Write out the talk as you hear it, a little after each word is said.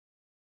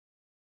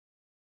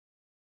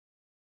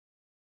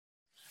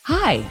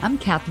Hi, I'm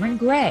Katherine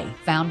Gray,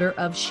 founder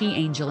of She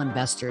Angel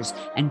Investors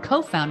and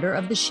co founder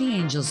of the She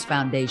Angels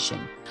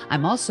Foundation.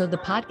 I'm also the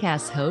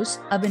podcast host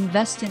of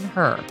Invest in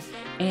Her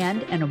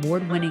and an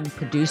award winning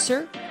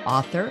producer,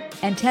 author,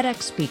 and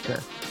TEDx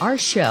speaker. Our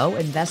show,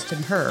 Invest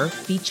in Her,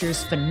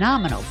 features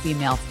phenomenal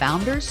female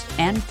founders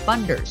and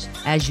funders.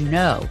 As you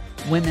know,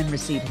 women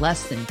receive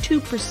less than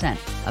 2%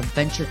 of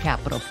venture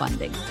capital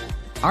funding.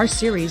 Our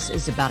series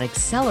is about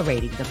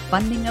accelerating the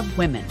funding of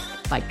women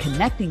by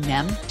connecting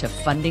them to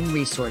funding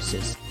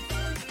resources.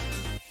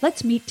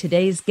 Let's meet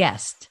today's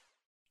guest.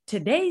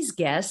 Today's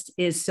guest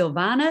is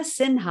Sylvana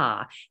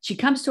Sinha. She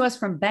comes to us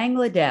from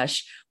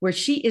Bangladesh, where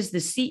she is the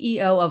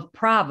CEO of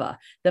Praava,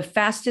 the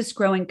fastest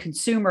growing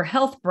consumer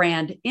health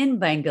brand in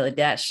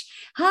Bangladesh.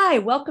 Hi,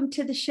 welcome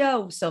to the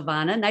show,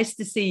 Sylvana. Nice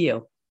to see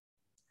you.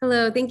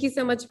 Hello, thank you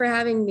so much for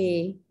having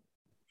me.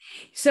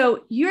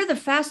 So you're the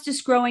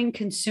fastest growing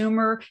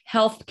consumer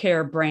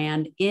healthcare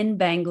brand in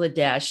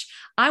Bangladesh.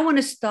 I want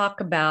to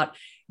talk about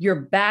your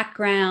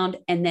background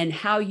and then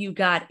how you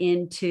got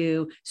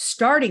into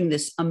starting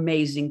this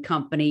amazing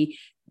company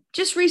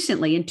just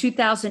recently in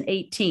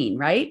 2018,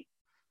 right?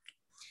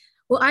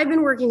 Well, I've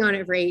been working on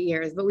it for 8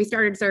 years, but we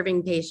started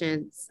serving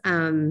patients.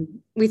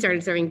 We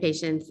started serving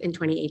patients in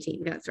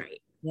 2018. That's right.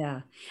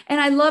 Yeah.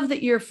 And I love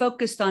that you're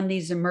focused on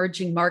these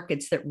emerging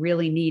markets that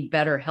really need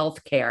better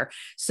healthcare.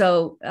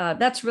 So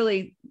that's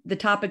really the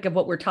topic of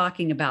what we're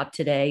talking about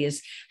today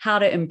is how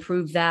to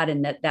improve that,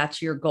 and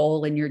that's your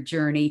goal and your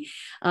journey.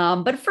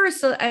 But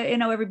first,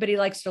 everybody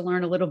likes to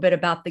learn a little bit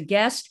about the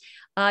guest.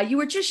 You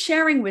were just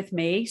sharing with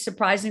me,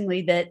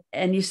 surprisingly,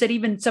 and you said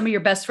even some of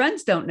your best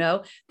friends don't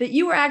know, that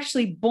you were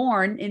actually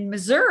born in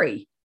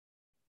Missouri.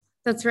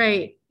 That's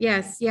right.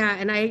 Yes. Yeah.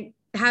 And I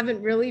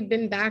haven't really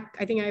been back.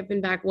 I think I've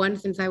been back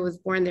once since I was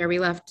born there. We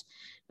left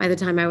by the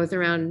time I was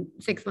around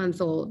 6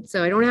 months old.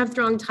 So I don't have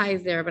strong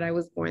ties there, but I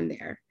was born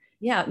there.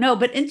 Yeah, no,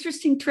 but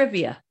interesting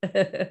trivia.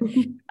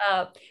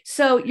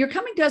 So you're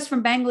coming to us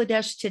from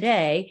Bangladesh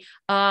today,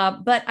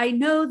 but I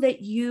know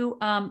that you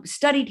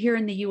studied here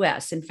in the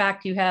US. In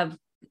fact, you have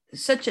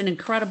such an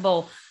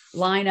incredible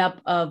lineup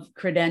of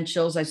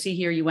credentials. I see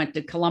here you went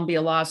to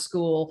Columbia Law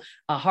School,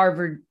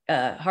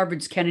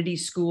 Harvard's Kennedy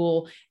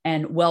School,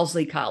 and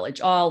Wellesley College,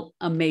 all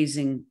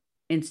amazing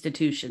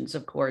institutions,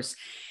 of course.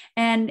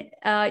 And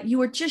you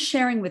were just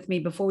sharing with me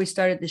before we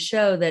started the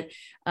show that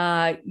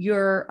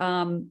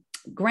your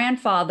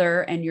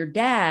grandfather and your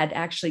dad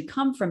actually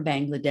come from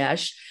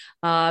Bangladesh.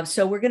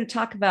 So we're going to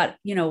talk about,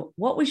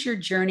 what was your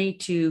journey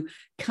to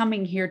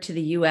coming here to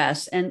the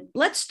US? And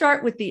let's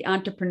start with the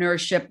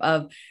entrepreneurship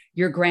of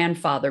your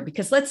grandfather,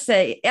 because let's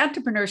say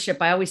entrepreneurship,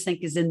 I always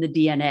think is in the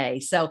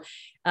DNA. So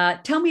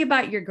tell me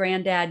about your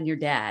granddad and your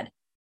dad.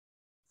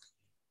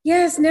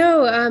 Yes,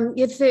 no,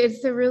 it's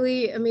a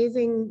really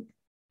amazing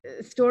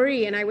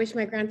story. And I wish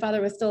my grandfather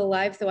was still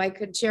alive so I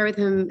could share with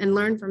him and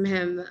learn from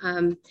him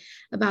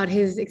about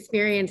his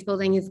experience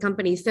building his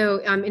company. So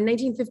in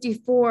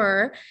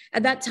 1954,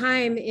 at that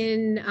time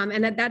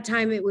at that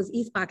time it was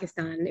East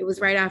Pakistan. It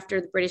was right after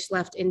the British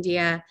left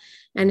India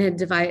and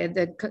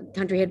the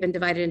country had been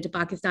divided into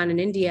Pakistan and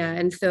India.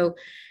 And so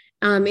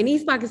in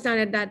East Pakistan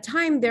at that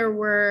time,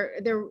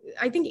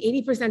 I think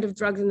 80% of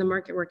drugs in the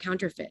market were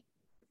counterfeit.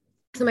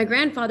 So my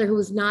grandfather, who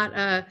was not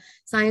a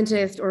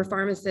scientist or a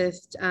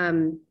pharmacist,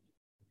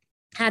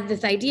 had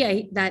this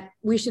idea that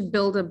we should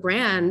build a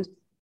brand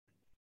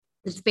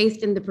that's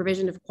based in the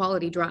provision of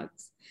quality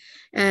drugs.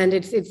 And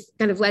it's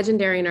kind of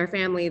legendary in our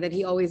family that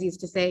he always used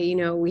to say,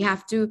 we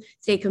have to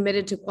stay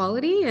committed to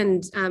quality.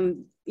 And,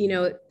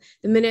 the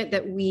minute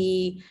that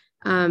we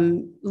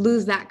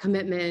lose that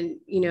commitment,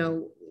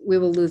 we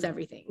will lose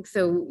everything.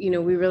 So,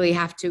 we really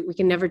we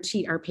can never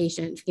cheat our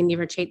patients. We can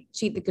never cheat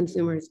the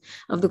consumers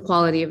of the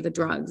quality of the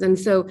drugs. And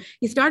so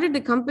he started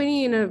the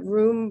company in a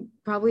room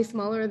probably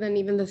smaller than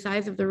even the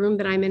size of the room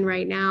that I'm in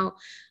right now,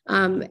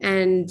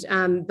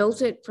 and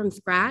built it from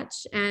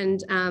scratch. And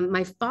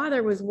my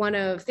father was one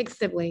of 6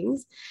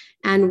 siblings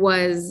and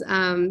was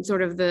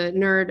sort of the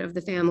nerd of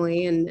the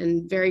family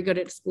and very good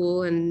at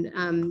school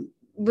and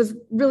was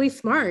really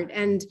smart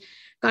and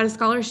got a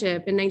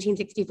scholarship in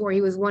 1964.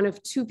 He was one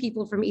of 2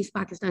 people from East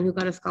Pakistan who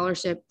got a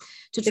scholarship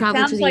to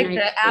travel to the United States.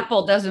 Sounds like the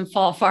apple doesn't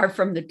fall far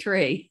from the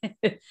tree.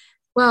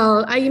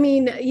 Well, I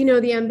mean,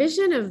 the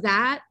ambition of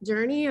that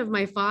journey of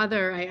my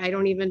father, I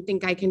don't even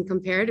think I can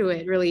compare to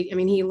it, really. I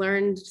mean, he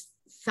learned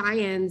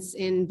science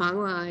in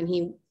Bangla and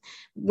he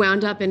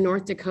wound up in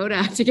North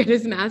Dakota to get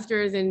his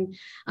master's in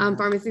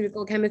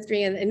pharmaceutical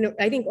chemistry and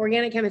I think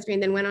organic chemistry,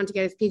 and then went on to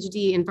get his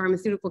PhD in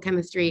pharmaceutical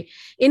chemistry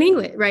in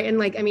English, right?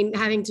 And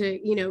having to,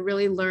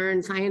 really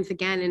learn science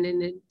again and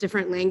in a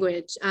different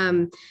language.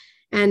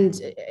 And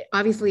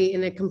obviously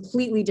in a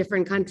completely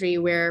different country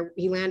where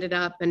he landed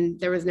up and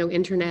there was no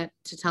internet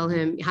to tell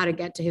him how to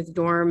get to his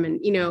dorm and,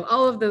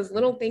 all of those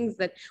little things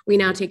that we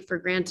now take for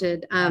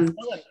granted. So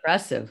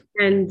impressive.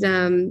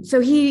 And so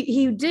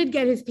he did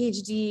get his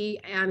PhD.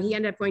 He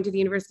ended up going to the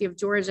University of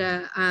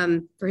Georgia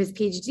for his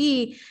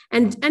PhD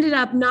and ended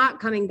up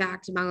not coming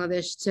back to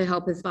Bangladesh to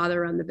help his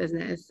father run the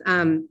business.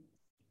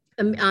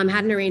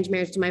 had an arranged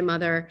marriage to my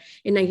mother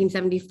in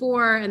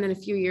 1974. And then a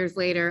few years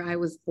later, I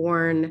was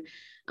born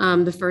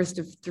the first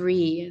of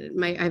three.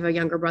 I have a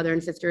younger brother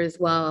and sister as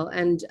well.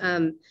 And,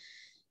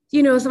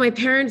 so my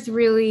parents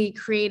really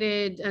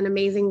created an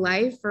amazing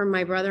life for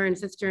my brother and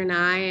sister and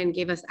I, and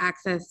gave us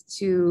access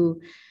to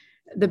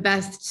the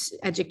best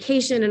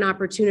education and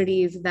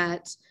opportunities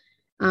that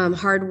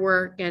hard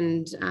work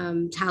and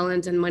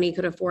talent and money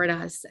could afford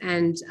us.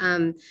 And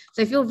so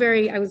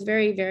I was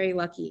very, very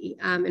lucky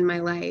in my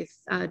life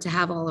to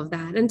have all of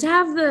that, and to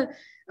have the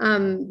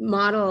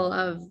model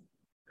of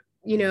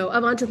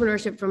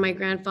entrepreneurship from my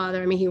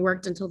grandfather. I mean, he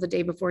worked until the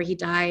day before he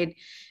died.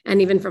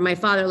 And even from my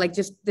father, like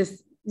just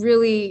this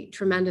really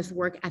tremendous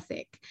work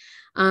ethic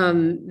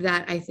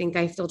that I think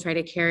I still try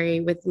to carry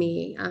with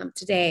me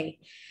today.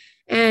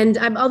 And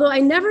although I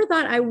never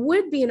thought I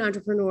would be an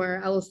entrepreneur,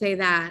 I will say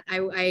that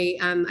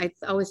I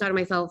always thought of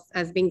myself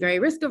as being very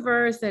risk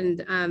averse,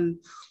 and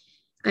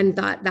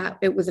thought that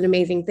it was an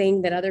amazing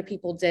thing that other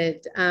people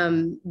did.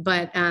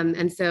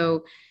 And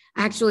so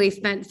I actually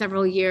spent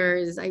several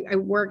years. I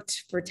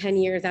worked for 10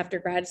 years after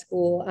grad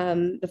school.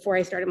 Before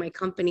I started my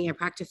company, I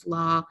practiced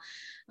law.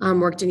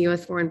 Worked in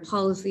U.S. foreign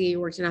policy,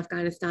 worked in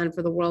Afghanistan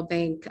for the World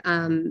Bank,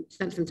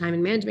 spent some time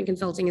in management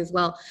consulting as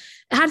well.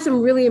 I had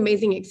some really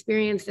amazing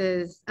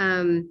experiences,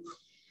 and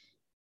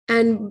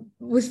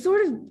was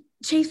sort of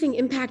chasing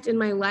impact in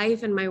my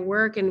life and my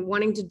work, and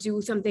wanting to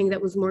do something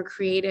that was more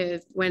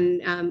creative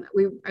when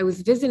I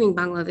was visiting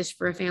Bangladesh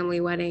for a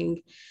family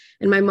wedding,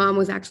 and my mom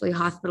was actually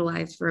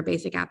hospitalized for a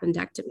basic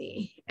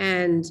appendectomy.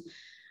 And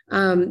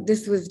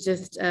this was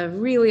just a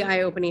really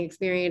eye-opening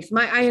experience.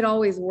 I had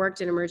always worked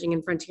in emerging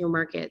and frontier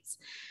markets,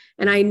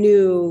 and I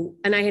knew,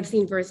 and I had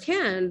seen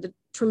firsthand the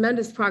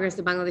tremendous progress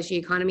the Bangladeshi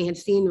economy had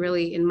seen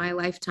really in my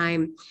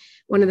lifetime,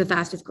 one of the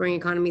fastest growing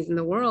economies in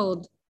the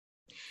world.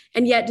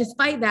 And yet,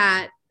 despite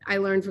that, I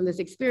learned from this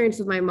experience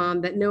with my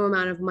mom that no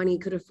amount of money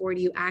could afford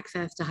you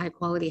access to high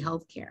quality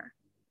healthcare.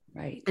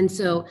 Right. And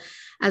so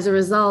as a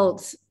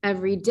result,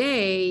 every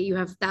day you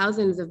have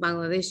thousands of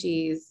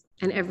Bangladeshis,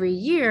 and every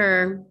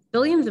year,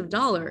 billions of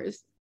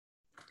dollars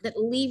that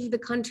leave the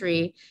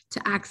country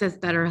to access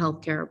better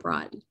healthcare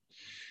abroad.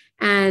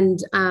 And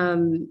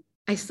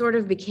I sort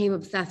of became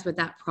obsessed with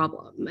that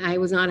problem. I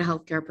was not a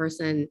healthcare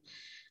person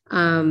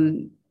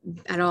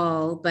at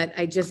all, but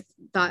I just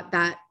thought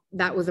that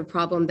that was a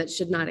problem that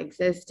should not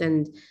exist,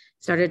 and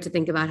started to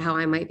think about how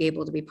I might be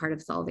able to be part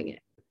of solving it.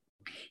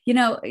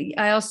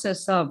 I also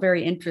saw a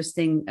very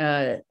interesting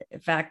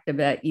fact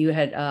about you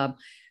had,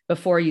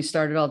 before you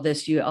started all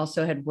this, you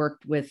also had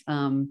worked with,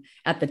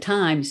 at the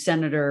time,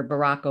 Senator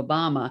Barack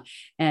Obama,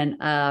 and,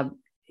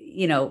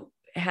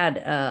 had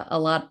a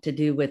lot to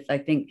do with, I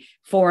think,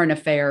 foreign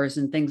affairs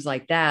and things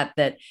like that,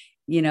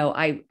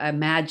 I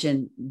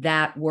imagine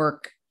that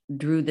work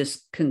drew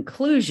this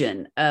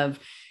conclusion of,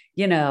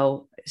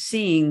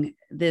 seeing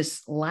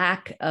this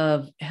lack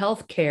of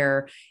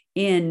healthcare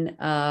in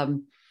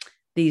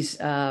these,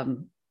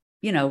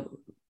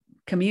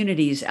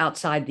 communities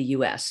outside the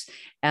U.S.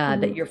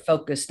 That you're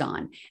focused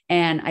on.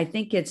 And I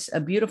think it's a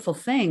beautiful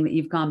thing that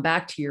you've gone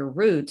back to your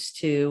roots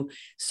to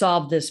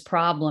solve this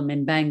problem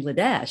in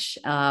Bangladesh,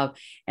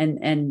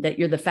 and that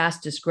you're the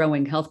fastest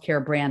growing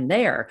healthcare brand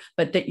there,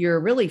 but that you're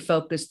really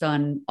focused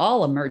on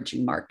all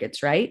emerging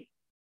markets, right?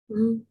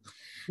 Mm-hmm.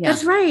 Yeah.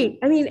 That's right.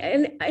 I mean,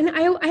 and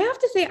I have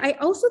to say, I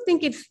also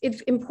think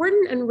it's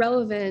important and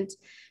relevant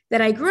that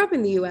I grew up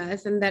in the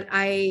US, and that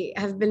I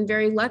have been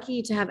very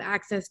lucky to have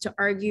access to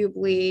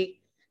arguably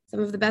some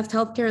of the best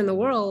healthcare in the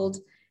world.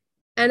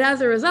 And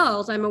as a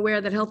result, I'm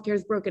aware that healthcare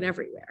is broken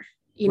everywhere,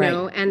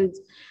 and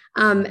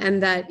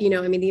that,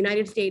 I mean, the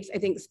United States, I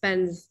think,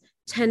 spends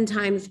 10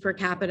 times per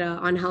capita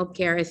on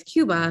healthcare as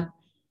Cuba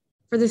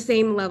for the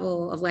same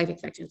level of life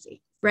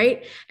expectancy.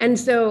 Right. And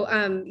so,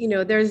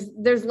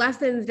 there's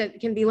lessons that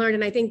can be learned.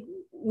 And I think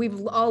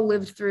we've all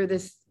lived through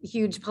this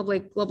huge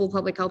global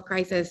public health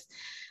crisis,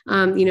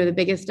 the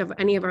biggest of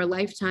any of our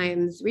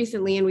lifetimes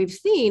recently. And we've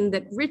seen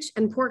that rich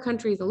and poor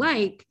countries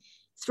alike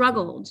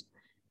struggled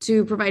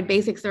to provide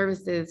basic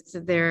services to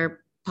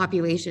their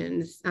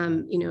populations,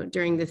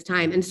 during this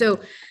time. And so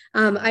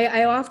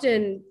I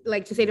often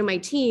like to say to my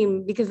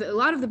team, because a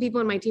lot of the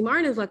people in my team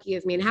aren't as lucky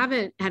as me and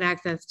haven't had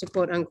access to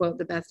quote unquote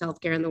the best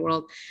healthcare in the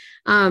world.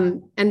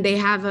 And they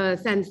have a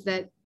sense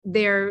that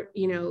they're,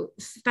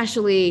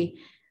 especially,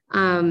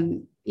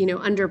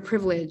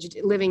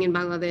 underprivileged living in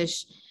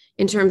Bangladesh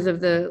in terms of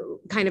the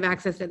kind of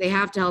access that they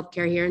have to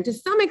healthcare here. And to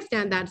some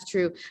extent that's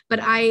true, but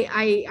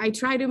I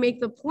try to make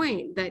the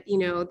point that,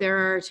 there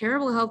are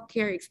terrible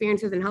healthcare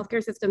experiences, and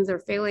healthcare systems are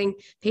failing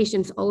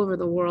patients all over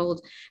the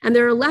world. And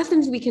there are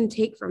lessons we can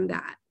take from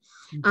that,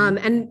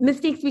 and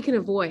mistakes we can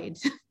avoid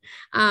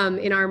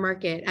in our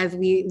market as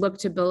we look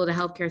to build a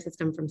healthcare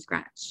system from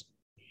scratch.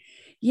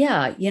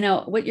 Yeah,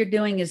 what you're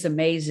doing is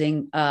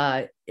amazing.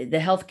 The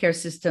healthcare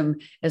system,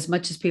 as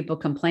much as people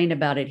complain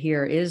about it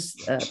here, is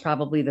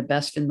probably the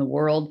best in the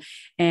world.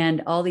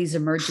 And all these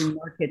emerging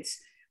markets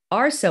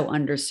are so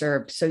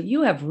underserved. So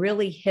you have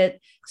really hit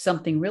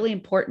something really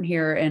important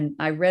here. And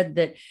I read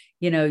that,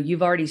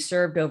 you've already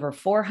served over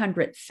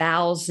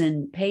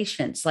 400,000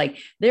 patients. Like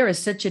there is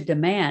such a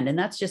demand. And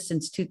that's just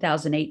since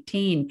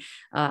 2018.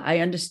 I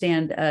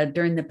understand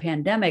during the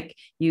pandemic,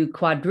 you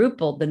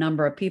quadrupled the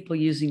number of people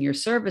using your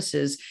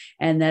services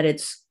and that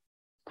it's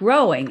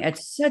growing at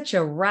such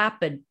a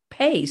rapid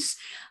pace.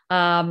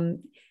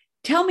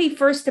 Tell me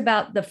first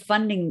about the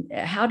funding.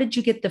 How did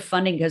you get the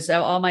funding? Because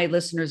all my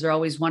listeners are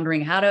always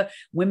wondering, how do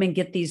women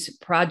get these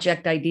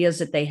project ideas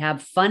that they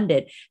have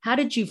funded? How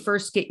did you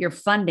first get your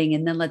funding?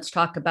 And then let's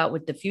talk about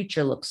what the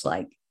future looks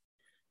like.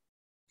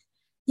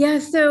 Yeah,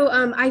 so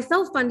I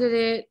self-funded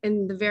it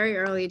in the very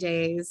early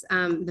days,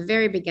 the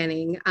very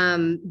beginning,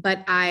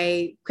 but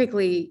I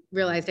quickly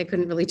realized I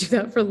couldn't really do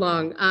that for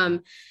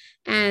long.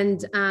 And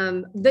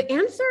the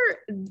answer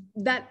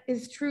that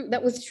is true,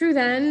 that was true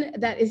then,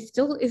 that is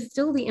still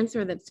the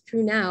answer that's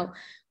true now,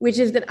 which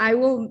is that I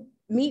will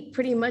meet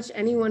pretty much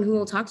anyone who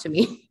will talk to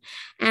me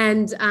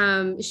and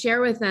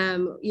share with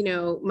them,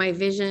 my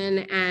vision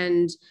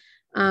and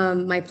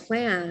my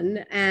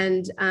plan.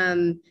 And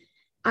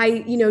I,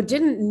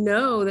 didn't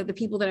know that the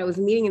people that I was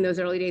meeting in those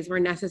early days were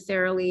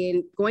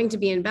necessarily going to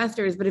be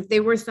investors, but if they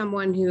were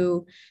someone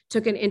who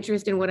took an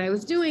interest in what I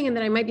was doing and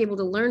that I might be able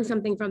to learn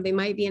something from, they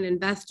might be an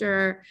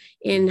investor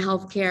in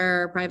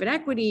healthcare, private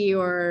equity,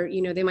 or,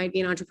 they might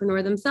be an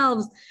entrepreneur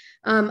themselves.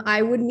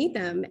 I would meet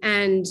them.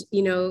 And,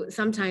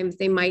 sometimes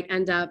they might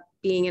end up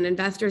being an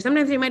investor.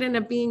 Sometimes they might end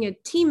up being a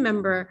team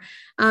member.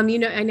 I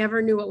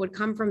never knew what would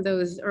come from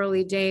those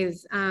early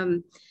days.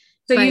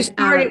 So you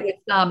started with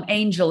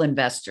angel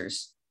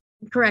investors.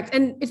 Correct.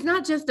 And it's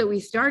not just that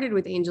we started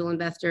with angel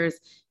investors.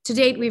 To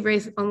date, we've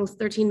raised almost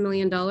 $13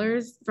 million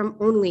from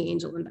only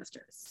angel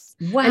investors.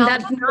 Wow, and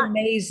that's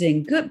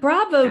amazing. Good.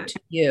 Bravo to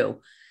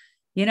you.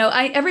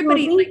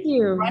 Everybody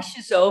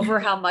rushes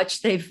over how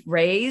much they've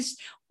raised,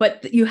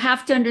 but you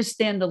have to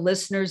understand the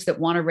listeners that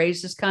want to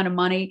raise this kind of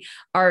money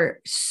are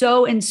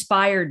so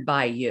inspired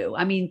by you.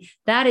 I mean,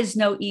 that is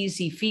no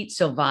easy feat,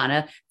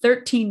 Sylvana.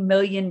 $13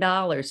 million.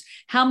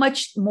 How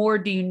much more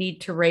do you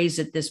need to raise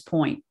at this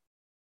point?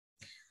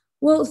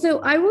 Well, so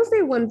I will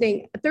say one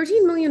thing,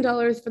 $13 million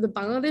for the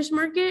Bangladesh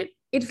market,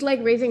 it's like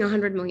raising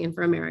 100 million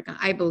for America,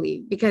 I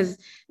believe, because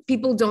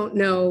people don't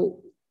know.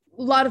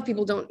 A lot of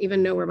people don't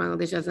even know where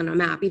Bangladesh is on a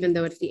map, even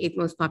though it's the 8th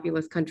most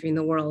populous country in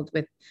the world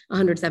with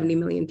 170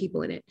 million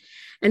people in it.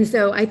 And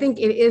so I think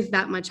it is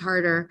that much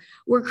harder.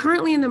 We're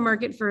currently in the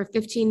market for a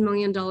 $15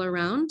 million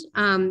round.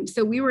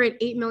 So we were at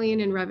 8 million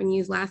in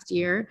revenues last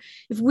year.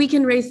 If we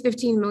can raise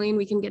 15 million,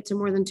 we can get to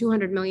more than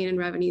 200 million in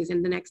revenues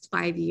in the next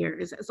 5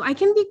 years. So I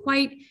can be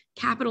quite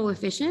capital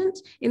efficient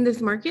in this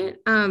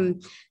market.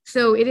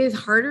 So it is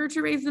harder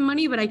to raise the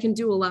money, but I can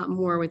do a lot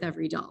more with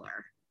every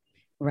dollar.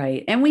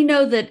 Right. And we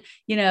know that,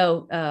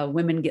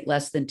 women get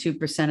less than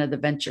 2% of the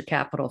venture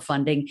capital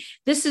funding.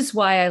 This is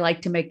why I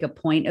like to make a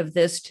point of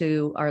this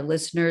to our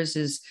listeners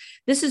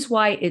this is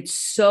why it's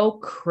so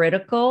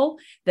critical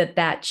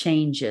that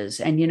changes.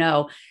 And,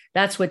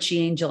 that's what She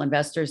Angel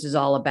Investors is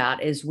all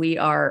about, is we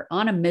are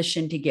on a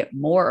mission to get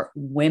more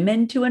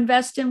women to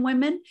invest in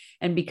women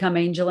and become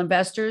angel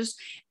investors,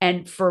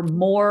 and for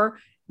more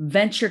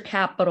venture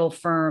capital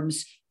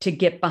firms to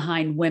get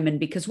behind women,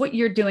 because what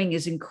you're doing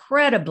is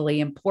incredibly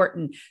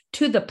important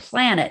to the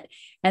planet.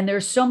 And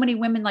there's so many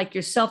women like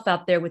yourself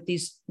out there with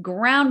these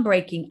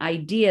groundbreaking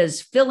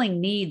ideas, filling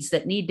needs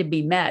that need to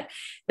be met,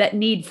 that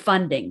need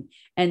funding.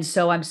 And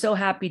so I'm so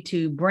happy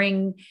to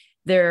bring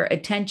their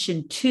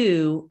attention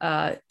to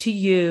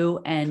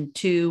you and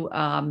to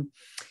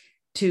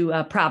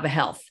Praava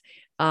Health,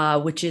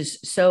 which is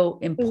so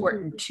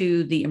important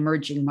to the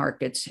emerging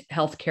markets,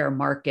 healthcare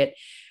market.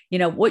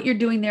 What you're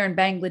doing there in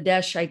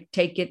Bangladesh, I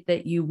take it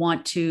that you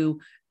want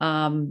to,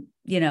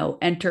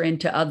 enter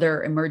into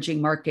other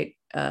emerging market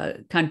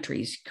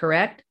countries,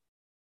 correct?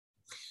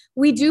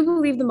 We do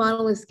believe the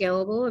model is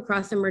scalable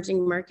across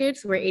emerging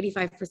markets where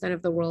 85%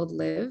 of the world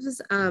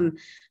lives.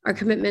 Our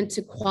commitment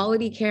to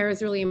quality care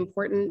is really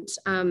important.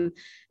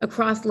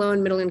 Across low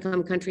and middle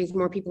income countries,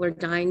 more people are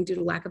dying due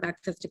to lack of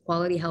access to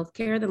quality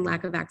healthcare than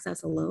lack of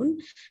access alone.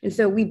 And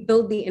so we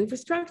build the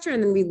infrastructure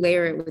and then we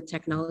layer it with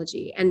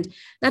technology. And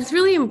that's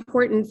really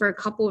important for a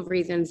couple of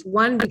reasons.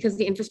 One, because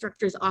the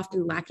infrastructure is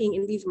often lacking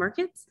in these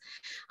markets.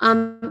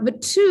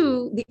 But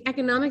two, the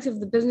economics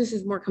of the business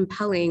is more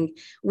compelling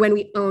when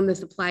we own the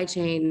supply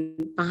chain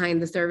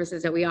behind the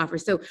services that we offer.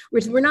 So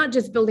we're not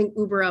just building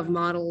Uber of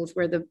models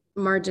where the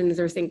margins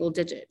are single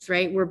digits,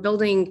 right? We're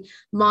building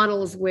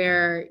models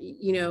where,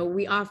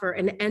 we offer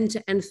an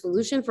end-to-end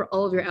solution for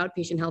all of your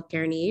outpatient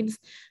healthcare needs,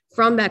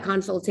 from that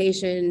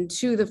consultation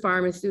to the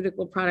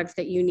pharmaceutical products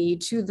that you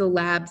need, to the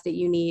labs that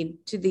you need,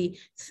 to the,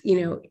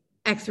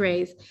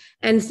 x-rays.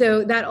 And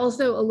so that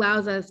also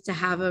allows us to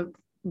have a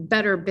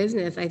better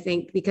business, I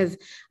think, because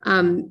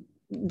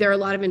there are a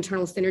lot of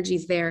internal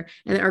synergies there,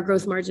 and our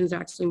gross margins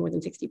are actually more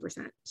than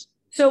 60%.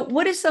 So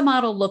what does the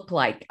model look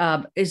like?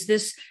 Is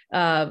this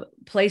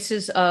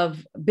places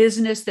of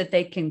business that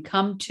they can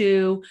come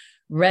to,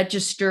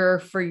 register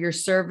for your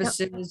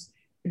services,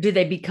 do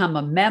they become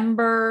a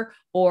member,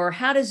 or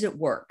how does it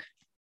work?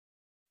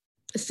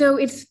 So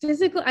it's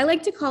physical. I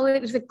like to call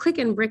it, it's a click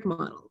and brick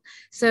model.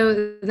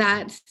 So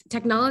that's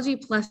technology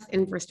plus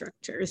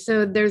infrastructure.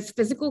 So there's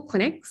physical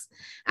clinics,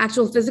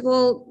 actual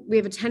physical. We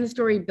have a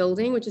 10-story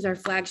building, which is our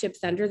flagship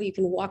center that you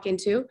can walk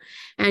into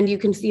and you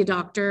can see a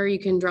doctor, you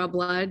can draw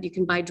blood, you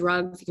can buy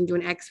drugs, you can do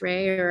an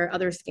x-ray or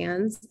other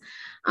scans.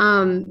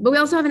 But we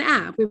also have an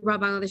app. We brought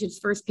Bangladesh's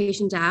first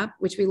patient app,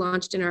 which we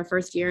launched in our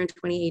first year in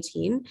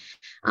 2018.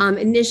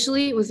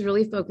 Initially, it was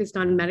really focused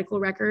on medical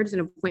records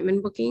and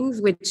appointment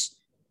bookings, which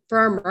for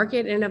our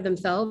market in and of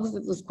themselves,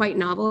 it was quite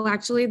novel,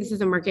 actually. This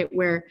is a market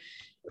where,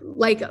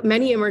 like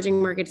many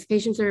emerging markets,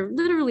 patients are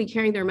literally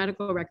carrying their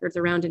medical records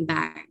around in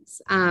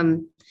bags.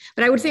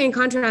 But I would say in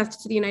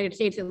contrast to the United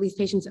States, at least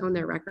patients own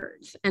their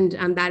records. And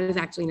that is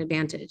actually an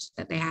advantage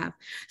that they have.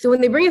 So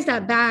when they bring us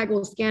that bag,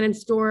 we'll scan and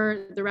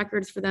store the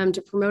records for them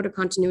to promote a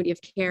continuity of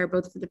care,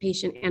 both for the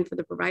patient and for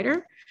the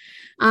provider.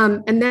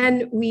 And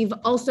then we've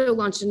also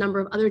launched a number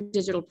of other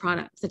digital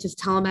products, such as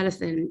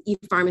telemedicine,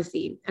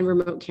 e-pharmacy, and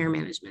remote care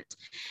management.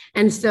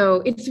 And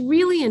so it's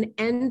really an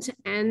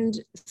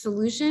end-to-end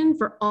solution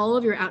for all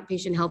of your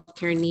outpatient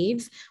healthcare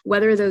needs,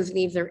 whether those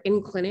needs are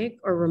in clinic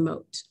or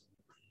remote.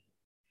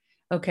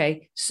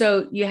 Okay.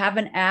 So you have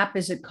an app.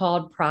 Is it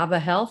called Praava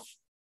Health?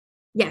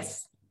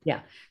 Yes.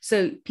 Yeah.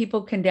 So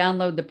people can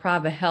download the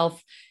Praava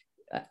Health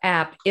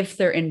app if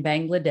they're in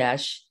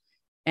Bangladesh,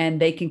 and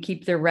they can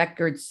keep their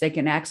records. They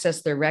can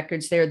access their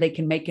records there. They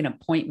can make an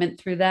appointment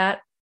through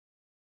that.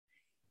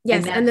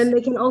 Yes. And then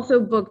they can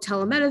also book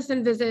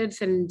telemedicine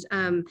visits, and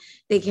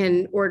they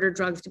can order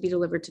drugs to be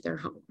delivered to their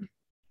home.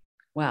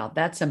 Wow,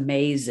 that's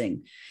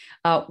amazing.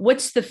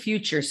 What's the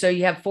future? So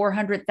you have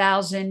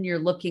 400,000, you're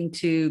looking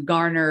to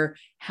garner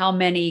how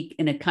many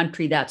in a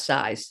country that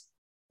size?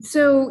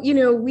 So,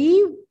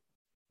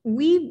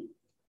 we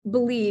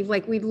believe,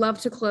 like, we'd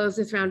love to close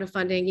this round of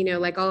funding.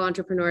 Like all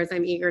entrepreneurs,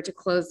 I'm eager to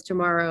close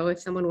tomorrow if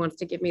someone wants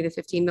to give me the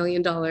 $15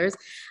 million.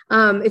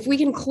 If we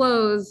can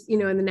close, in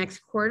the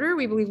next quarter,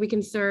 we believe we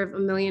can serve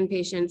 1 million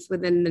patients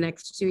within the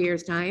next 2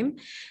 years' time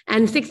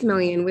and 6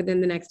 million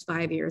within the next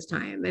 5 years'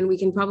 time. And we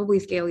can probably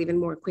scale even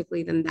more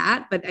quickly than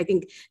that. But I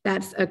think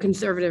that's a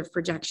conservative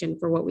projection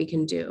for what we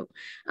can do.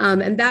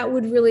 And that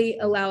would really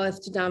allow us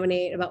to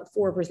dominate about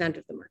 4%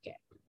 of the market.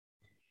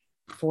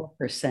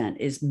 4%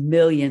 is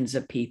millions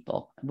of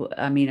people.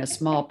 I mean, a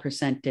small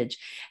percentage.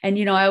 And,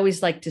 I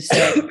always like to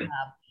say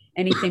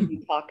anything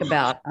we talk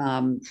about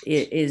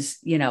is,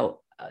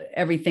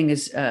 everything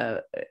is,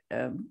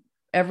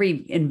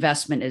 every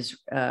investment is,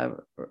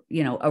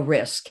 a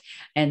risk.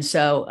 And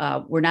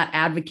so we're not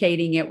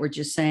advocating it. We're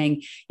just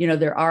saying,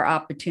 there are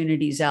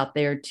opportunities out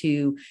there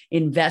to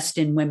invest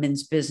in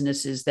women's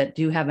businesses that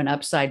do have an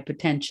upside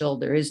potential.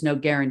 There is no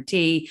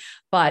guarantee,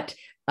 but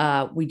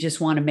we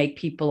just want to make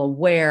people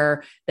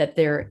aware that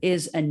there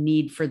is a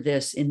need for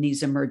this in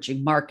these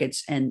emerging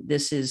markets. And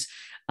this is,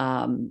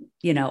 a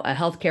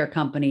healthcare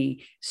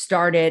company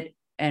started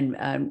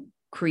and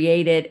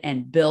created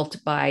and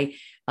built by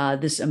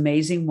this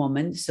amazing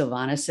woman,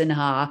 Sylvana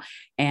Sinha.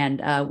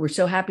 And we're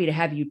so happy to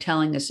have you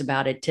telling us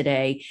about it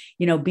today.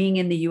 Being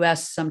in the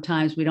US,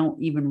 sometimes we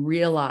don't even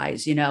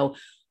realize,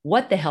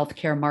 what the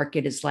healthcare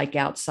market is like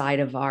outside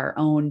of our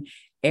own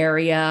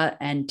area,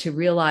 and to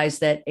realize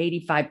that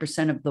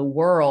 85% of the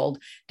world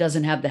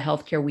doesn't have the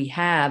healthcare we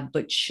have,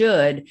 but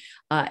should.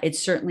 It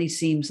certainly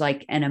seems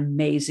like an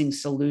amazing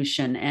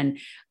solution. And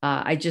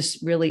I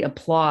just really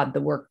applaud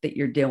the work that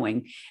you're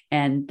doing.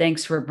 And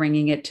thanks for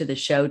bringing it to the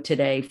show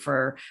today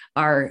for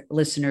our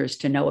listeners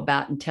to know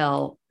about and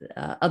tell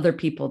other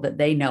people that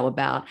they know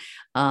about,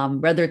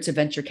 whether it's a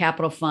venture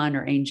capital fund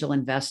or angel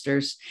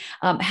investors.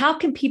 How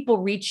can people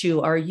reach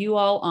you? Are you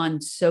all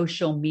on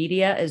social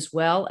media as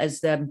well as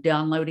them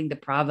downloading the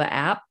Praava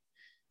app?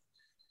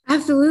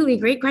 Absolutely.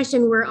 Great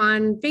question. We're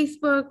on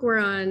Facebook, we're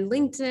on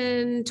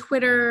LinkedIn,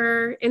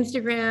 Twitter,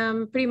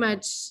 Instagram, pretty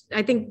much.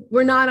 I think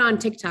we're not on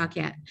TikTok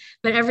yet,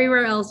 but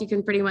everywhere else you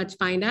can pretty much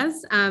find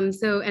us.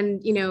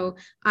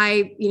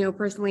 I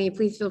personally,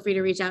 please feel free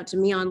to reach out to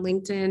me on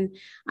LinkedIn.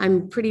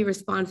 I'm pretty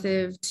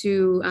responsive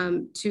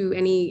to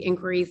any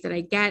inquiries that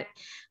I get.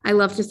 I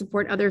love to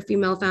support other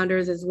female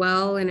founders as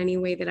well in any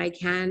way that I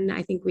can.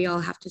 I think we all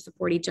have to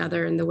support each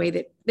other in the way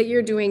that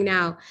you're doing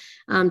now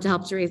to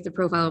help to raise the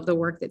profile of the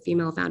work that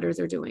female founders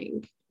are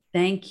doing.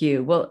 Thank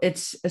you. Well,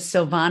 it's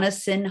Sylvana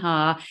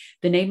Sinha.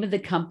 The name of the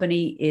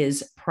company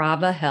is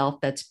Praava Health.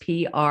 That's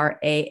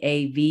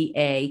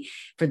Praava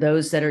for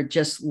those that are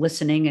just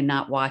listening and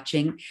not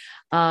watching.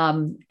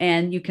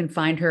 And you can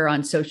find her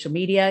on social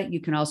media. You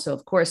can also,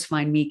 of course,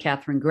 find me,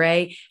 Catherine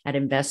Gray, at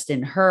Invest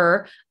in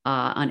Her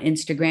on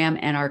Instagram,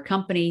 and our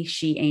company,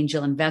 She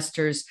Angel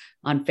Investors,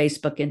 on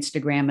Facebook,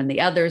 Instagram, and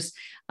the others.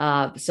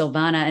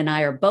 Sylvana and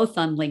I are both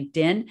on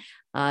LinkedIn.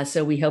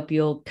 So we hope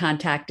you'll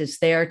contact us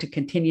there to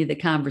continue the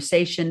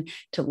conversation,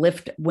 to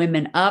lift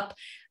women up.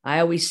 I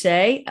always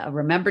say,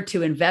 remember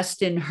to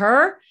invest in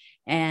her.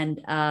 And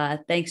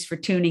thanks for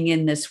tuning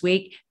in this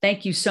week.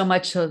 Thank you so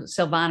much,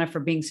 Sylvana, for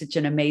being such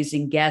an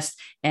amazing guest.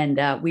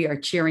 And we are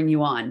cheering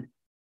you on.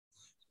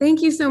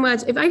 Thank you so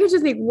much. If I could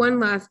just make one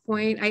last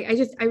point,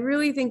 I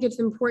really think it's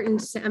important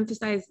to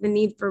emphasize the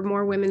need for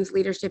more women's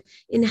leadership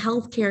in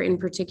healthcare in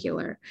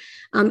particular.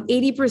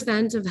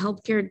 80% of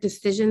healthcare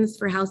decisions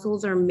for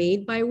households are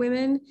made by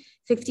women.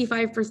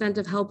 65%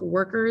 of health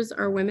workers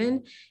are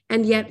women,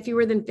 and yet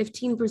fewer than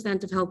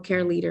 15% of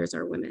healthcare leaders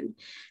are women.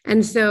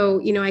 And so,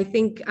 I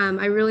think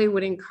I really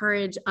would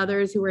encourage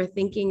others who are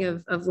thinking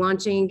of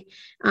launching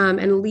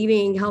and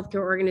leading healthcare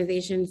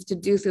organizations to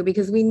do so,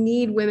 because we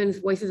need women's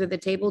voices at the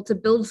table to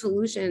build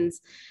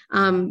solutions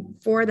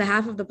for the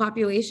half of the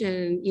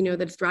population,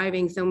 that's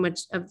driving so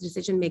much of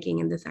decision making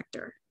in the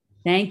sector.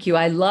 Thank you.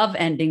 I love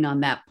ending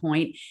on that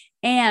point.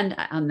 And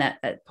on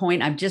that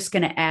point, I'm just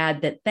going to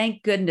add that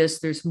thank goodness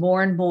there's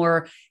more and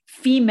more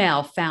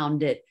female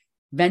founded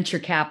venture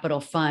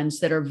capital funds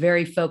that are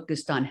very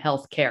focused on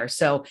healthcare.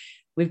 So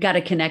we've got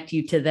to connect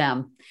you to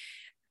them.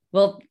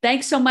 Well,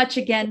 thanks so much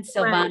again,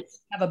 Sylvana.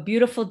 Have a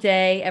beautiful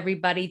day,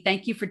 everybody.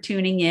 Thank you for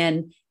tuning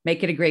in.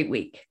 Make it a great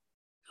week.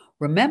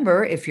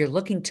 Remember, if you're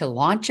looking to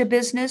launch a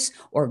business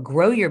or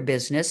grow your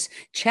business,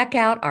 check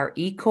out our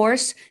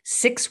e-course,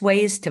 6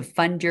 Ways to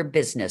Fund Your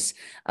Business,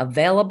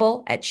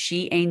 available at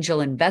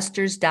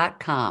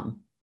sheangelinvestors.com.